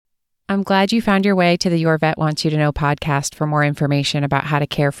I'm glad you found your way to the Your Vet Wants You to Know podcast for more information about how to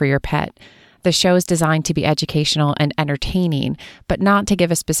care for your pet. The show is designed to be educational and entertaining, but not to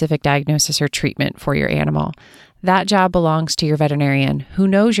give a specific diagnosis or treatment for your animal. That job belongs to your veterinarian, who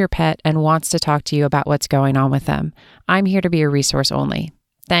knows your pet and wants to talk to you about what's going on with them. I'm here to be a resource only.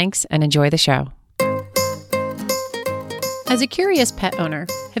 Thanks, and enjoy the show. As a curious pet owner,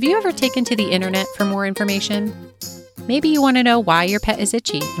 have you ever taken to the internet for more information? Maybe you want to know why your pet is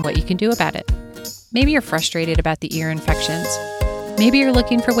itchy and what you can do about it. Maybe you're frustrated about the ear infections. Maybe you're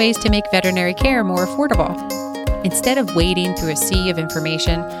looking for ways to make veterinary care more affordable. Instead of wading through a sea of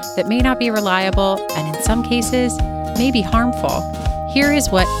information that may not be reliable and in some cases may be harmful, here is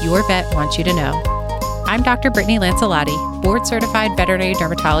what your vet wants you to know. I'm Dr. Brittany Lancelotti, board-certified veterinary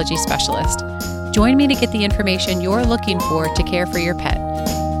dermatology specialist. Join me to get the information you're looking for to care for your pet.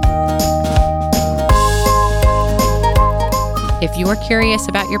 If you're curious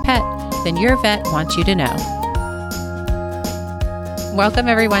about your pet, then your vet wants you to know. Welcome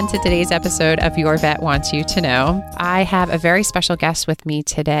everyone to today's episode of Your Vet Wants You to Know. I have a very special guest with me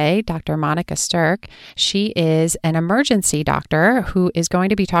today, Dr. Monica Stirk. She is an emergency doctor who is going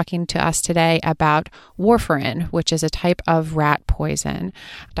to be talking to us today about warfarin, which is a type of rat poison.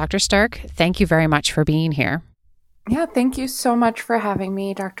 Dr. Stirk, thank you very much for being here. Yeah, thank you so much for having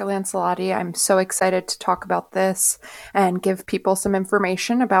me, Dr. Lancelotti. I'm so excited to talk about this and give people some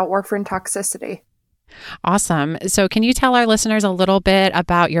information about warfarin toxicity. Awesome. So can you tell our listeners a little bit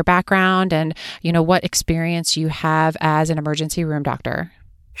about your background and, what experience you have as an emergency room doctor?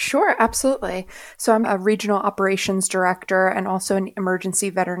 Sure, absolutely. So I'm a regional operations director and also an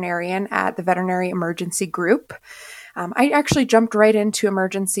emergency veterinarian at the Veterinary Emergency Group. I actually jumped right into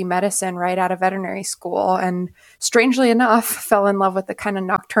emergency medicine right out of veterinary school and strangely enough, fell in love with the kind of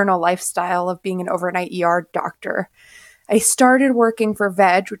nocturnal lifestyle of being an overnight ER doctor. I started working for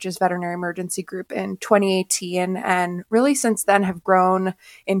VEG, which is Veterinary Emergency Group, in 2018, and really since then have grown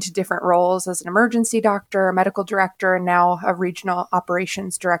into different roles as an emergency doctor, a medical director, and now a regional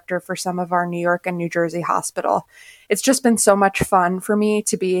operations director for some of our New York and New Jersey hospital. It's just been so much fun for me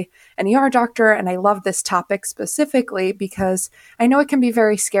to be an ER doctor, and I love this topic specifically because I know it can be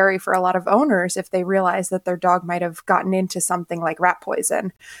very scary for a lot of owners if they realize that their dog might have gotten into something like rat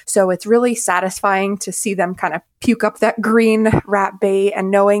poison. So it's really satisfying to see them kind of puke up that green rat bait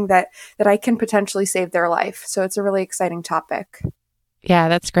and knowing that I can potentially save their life. So it's a really exciting topic. Yeah,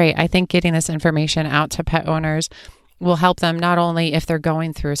 that's great. I think getting this information out to pet owners will help them not only if they're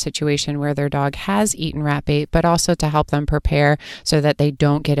going through a situation where their dog has eaten rat bait, but also to help them prepare so that they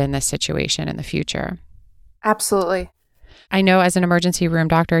don't get in this situation in the future. Absolutely. I know as an emergency room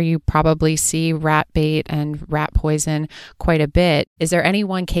doctor, you probably see rat bait and rat poison quite a bit. Is there any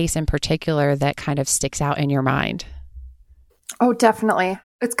one case in particular that kind of sticks out in your mind? Oh, definitely.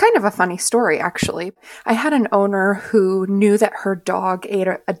 It's kind of a funny story, actually. I had an owner who knew that her dog ate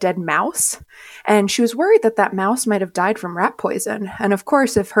a dead mouse, and she was worried that that mouse might have died from rat poison. And of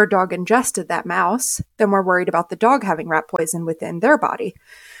course, if her dog ingested that mouse, then we're worried about the dog having rat poison within their body.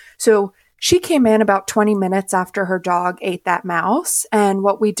 So she came in about 20 minutes after her dog ate that mouse. And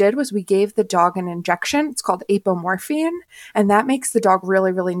what we did was we gave the dog an injection. It's called apomorphine. And that makes the dog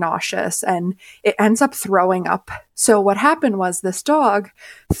really, really nauseous. And it ends up throwing up. So what happened was this dog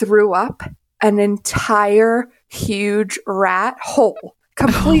threw up an entire huge rat whole.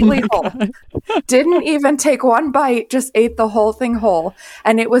 Completely whole. Didn't even take one bite, just ate the whole thing whole.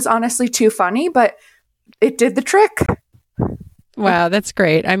 And it was honestly too funny, but it did the trick. Wow, that's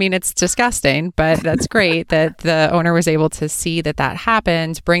great. I mean, it's disgusting, but that's great that the owner was able to see that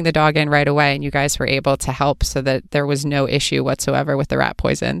happened, bring the dog in right away, and you guys were able to help so that there was no issue whatsoever with the rat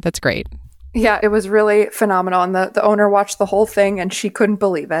poison. That's great. Yeah, it was really phenomenal. And the owner watched the whole thing and she couldn't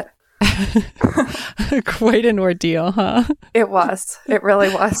believe it. Quite an ordeal, huh? It was. It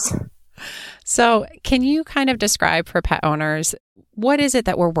really was. So can you kind of describe for pet owners, what is it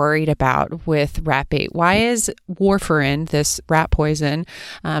that we're worried about with rat bait? Why is warfarin, this rat poison,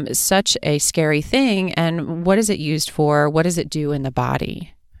 such a scary thing? And what is it used for? What does it do in the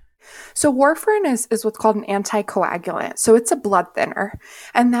body? So warfarin is what's called an anticoagulant. So it's a blood thinner,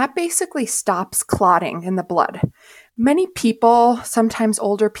 and that basically stops clotting in the blood. Many people, sometimes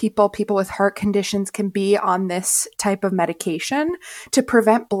older people, people with heart conditions can be on this type of medication to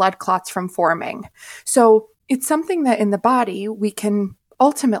prevent blood clots from forming. So it's something that in the body we can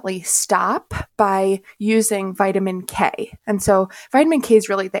ultimately stop by using vitamin K. And so vitamin K is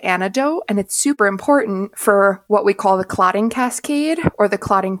really the antidote, and it's super important for what we call the clotting cascade or the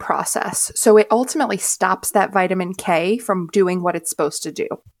clotting process. So it ultimately stops that vitamin K from doing what it's supposed to do.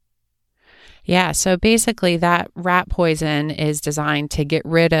 Yeah, so basically, that rat poison is designed to get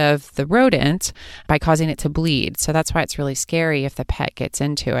rid of the rodent by causing it to bleed. So that's why it's really scary if the pet gets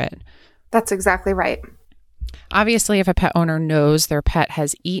into it. That's exactly right. Obviously, if a pet owner knows their pet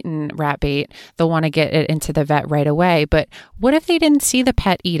has eaten rat bait, they'll want to get it into the vet right away. But what if they didn't see the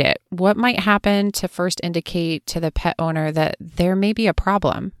pet eat it? What might happen to first indicate to the pet owner that there may be a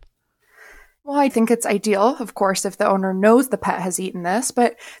problem? Well, I think it's ideal, of course, if the owner knows the pet has eaten this,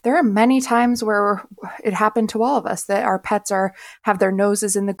 but there are many times where it happened to all of us that our pets have their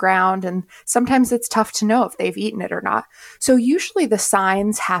noses in the ground, and sometimes it's tough to know if they've eaten it or not. So usually the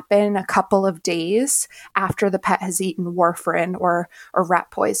signs happen a couple of days after the pet has eaten warfarin or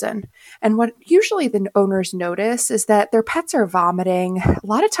rat poison. And what usually the owners notice is that their pets are vomiting. A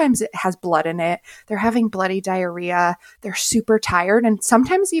lot of times it has blood in it. They're having bloody diarrhea. They're super tired, and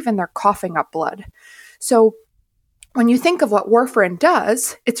sometimes even they're coughing up blood. So when you think of what warfarin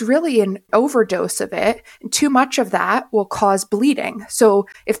does, it's really an overdose of it. And too much of that will cause bleeding. So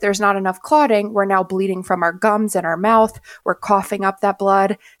if there's not enough clotting, we're now bleeding from our gums and our mouth. We're coughing up that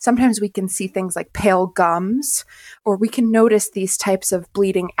blood. Sometimes we can see things like pale gums, or we can notice these types of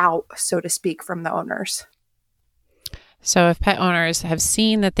bleeding out, so to speak, from the owners. So if pet owners have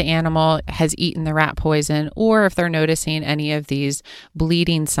seen that the animal has eaten the rat poison, or if they're noticing any of these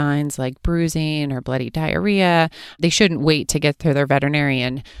bleeding signs like bruising or bloody diarrhea, they shouldn't wait to get to their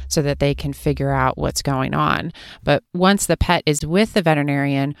veterinarian so that they can figure out what's going on. But once the pet is with the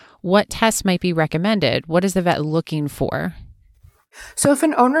veterinarian, what tests might be recommended? What is the vet looking for? So if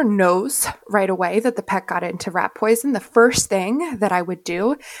an owner knows right away that the pet got into rat poison, the first thing that I would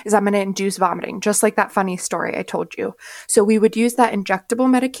do is I'm going to induce vomiting, just like that funny story I told you. So we would use that injectable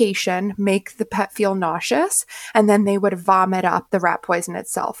medication, make the pet feel nauseous, and then they would vomit up the rat poison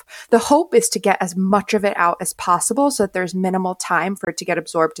itself. The hope is to get as much of it out as possible so that there's minimal time for it to get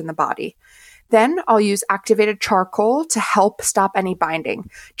absorbed in the body. Then I'll use activated charcoal to help stop any binding.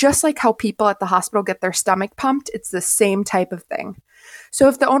 Just like how people at the hospital get their stomach pumped, it's the same type of thing. So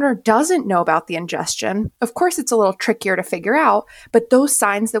if the owner doesn't know about the ingestion, of course it's a little trickier to figure out, but those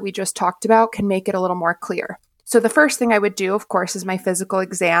signs that we just talked about can make it a little more clear. So the first thing I would do, of course, is my physical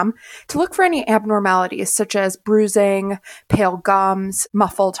exam to look for any abnormalities such as bruising, pale gums,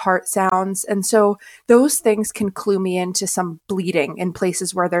 muffled heart sounds. And so those things can clue me into some bleeding in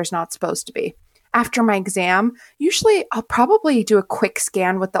places where there's not supposed to be. After my exam, usually I'll probably do a quick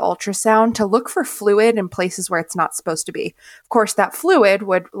scan with the ultrasound to look for fluid in places where it's not supposed to be. Of course, that fluid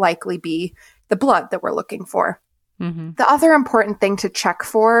would likely be the blood that we're looking for. Mm-hmm. The other important thing to check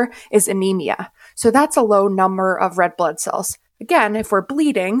for is anemia. So that's a low number of red blood cells. Again, if we're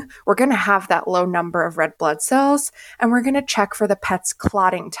bleeding, we're going to have that low number of red blood cells, and we're going to check for the pet's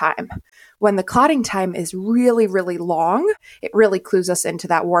clotting time. When the clotting time is really, really long, it really clues us into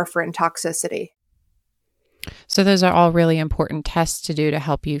that warfarin toxicity. So those are all really important tests to do to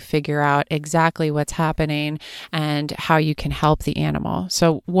help you figure out exactly what's happening and how you can help the animal.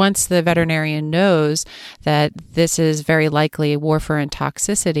 So once the veterinarian knows that this is very likely warfarin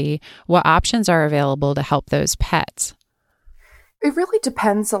toxicity, what options are available to help those pets? It really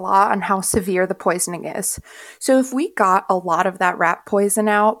depends a lot on how severe the poisoning is. So if we got a lot of that rat poison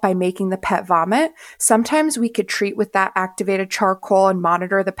out by making the pet vomit, sometimes we could treat with that activated charcoal and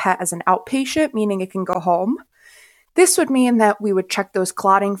monitor the pet as an outpatient, meaning it can go home. This would mean that we would check those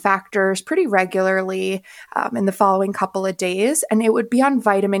clotting factors pretty regularly in the following couple of days, and it would be on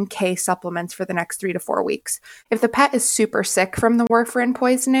vitamin K supplements for the next 3 to 4 weeks. If the pet is super sick from the warfarin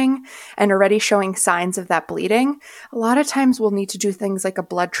poisoning and already showing signs of that bleeding, a lot of times we'll need to do things like a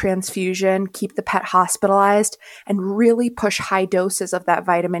blood transfusion, keep the pet hospitalized, and really push high doses of that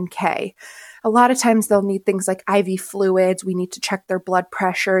vitamin K. A lot of times they'll need things like IV fluids. We need to check their blood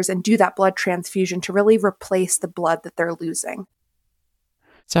pressures and do that blood transfusion to really replace the blood that they're losing.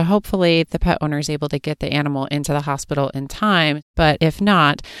 So hopefully the pet owner is able to get the animal into the hospital in time, but if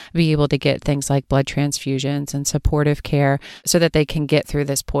not, be able to get things like blood transfusions and supportive care so that they can get through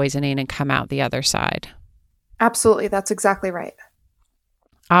this poisoning and come out the other side. Absolutely. That's exactly right.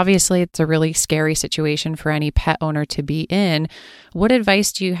 Obviously, it's a really scary situation for any pet owner to be in. What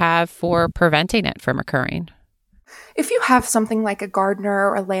advice do you have for preventing it from occurring? If you have something like a gardener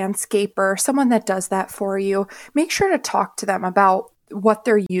or a landscaper, someone that does that for you, make sure to talk to them about what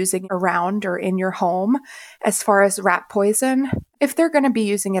they're using around or in your home as far as rat poison, if they're going to be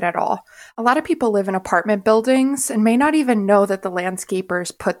using it at all. A lot of people live in apartment buildings and may not even know that the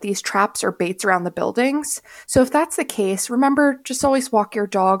landscapers put these traps or baits around the buildings. So if that's the case, remember, just always walk your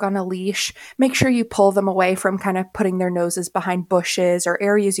dog on a leash. Make sure you pull them away from kind of putting their noses behind bushes or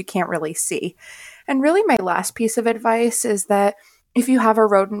areas you can't really see. And really my last piece of advice is that If you have a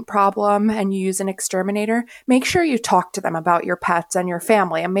rodent problem and you use an exterminator, make sure you talk to them about your pets and your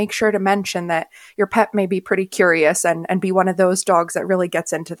family, and make sure to mention that your pet may be pretty curious and be one of those dogs that really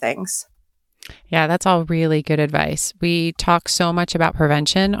gets into things. Yeah, that's all really good advice. We talk so much about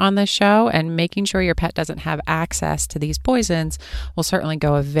prevention on this show, and making sure your pet doesn't have access to these poisons will certainly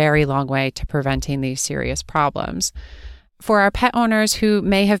go a very long way to preventing these serious problems. For our pet owners who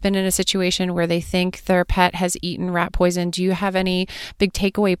may have been in a situation where they think their pet has eaten rat poison, do you have any big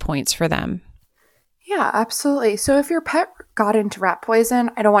takeaway points for them? Yeah, absolutely. So if your pet got into rat poison,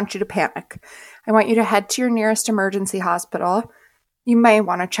 I don't want you to panic. I want you to head to your nearest emergency hospital. You may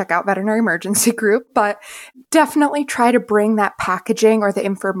want to check out Veterinary Emergency Group, but definitely try to bring that packaging or the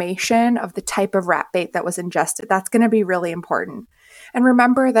information of the type of rat bait that was ingested. That's going to be really important. And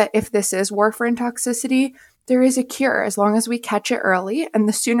remember that if this is warfarin toxicity, there is a cure as long as we catch it early, and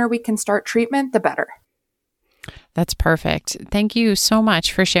the sooner we can start treatment, the better. That's perfect. Thank you so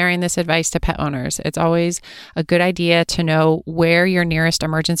much for sharing this advice to pet owners. It's always a good idea to know where your nearest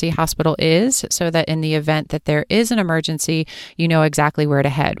emergency hospital is so that in the event that there is an emergency, you know exactly where to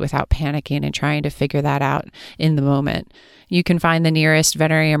head without panicking and trying to figure that out in the moment. You can find the nearest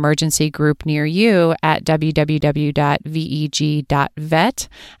veterinary emergency group near you at www.veg.vet,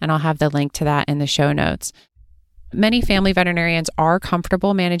 and I'll have the link to that in the show notes. Many family veterinarians are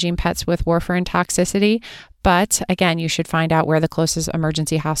comfortable managing pets with warfarin toxicity, but again, you should find out where the closest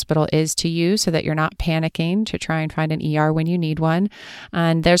emergency hospital is to you so that you're not panicking to try and find an ER when you need one.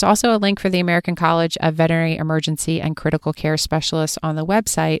 And there's also a link for the American College of Veterinary Emergency and Critical Care Specialists on the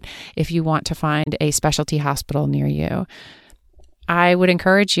website if you want to find a specialty hospital near you. I would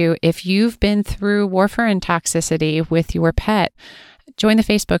encourage you, if you've been through warfarin toxicity with your pet, join the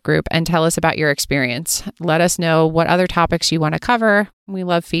Facebook group and tell us about your experience. Let us know what other topics you want to cover. We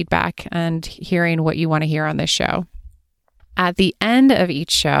love feedback and hearing what you want to hear on this show. At the end of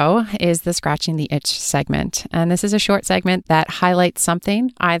each show is the Scratching the Itch segment. And this is a short segment that highlights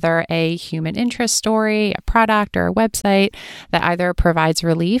something, either a human interest story, a product, or a website that either provides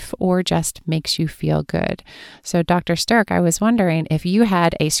relief or just makes you feel good. So Dr. Sterk, I was wondering if you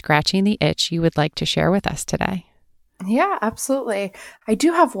had a Scratching the Itch you would like to share with us today. Yeah, absolutely. I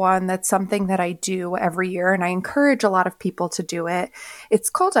do have one that's something that I do every year, and I encourage a lot of people to do it.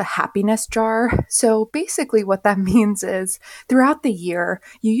 It's called a happiness jar. So basically what that means is throughout the year,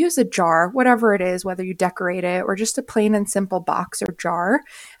 you use a jar, whatever it is, whether you decorate it or just a plain and simple box or jar,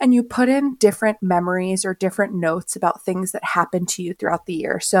 and you put in different memories or different notes about things that happened to you throughout the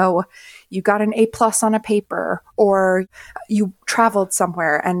year. So you got an A+ on a paper, or you traveled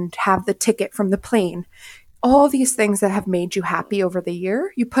somewhere and have the ticket from the plane. All these things that have made you happy over the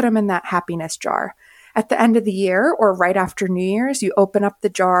year, you put them in that happiness jar. At the end of the year or right after New Year's, you open up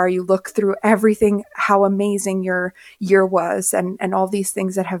the jar, you look through everything, how amazing your year was, and all these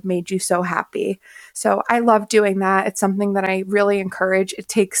things that have made you so happy. So I love doing that. It's something that I really encourage. It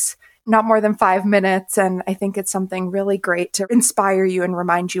takes not more than 5 minutes, and I think it's something really great to inspire you and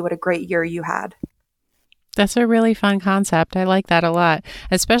remind you what a great year you had. That's a really fun concept. I like that a lot,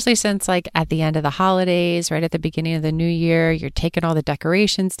 especially since like at the end of the holidays, right at the beginning of the new year, you're taking all the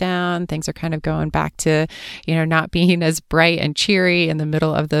decorations down. Things are kind of going back to, not being as bright and cheery in the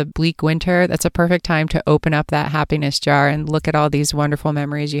middle of the bleak winter. That's a perfect time to open up that happiness jar and look at all these wonderful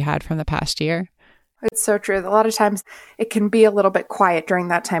memories you had from the past year. It's so true. A lot of times it can be a little bit quiet during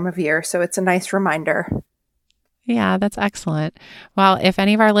that time of year. So it's a nice reminder. Yeah, that's excellent. Well, if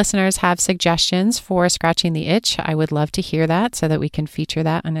any of our listeners have suggestions for Scratching the Itch, I would love to hear that so that we can feature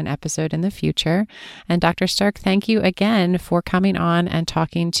that on an episode in the future. And Dr. Sterk, thank you again for coming on and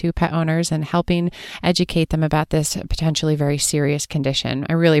talking to pet owners and helping educate them about this potentially very serious condition.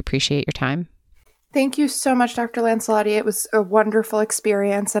 I really appreciate your time. Thank you so much, Dr. Lancelotti. It was a wonderful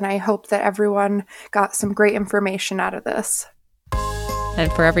experience, and I hope that everyone got some great information out of this. And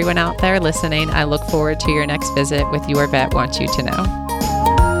for everyone out there listening, I look forward to your next visit with Your Vet Wants You to Know.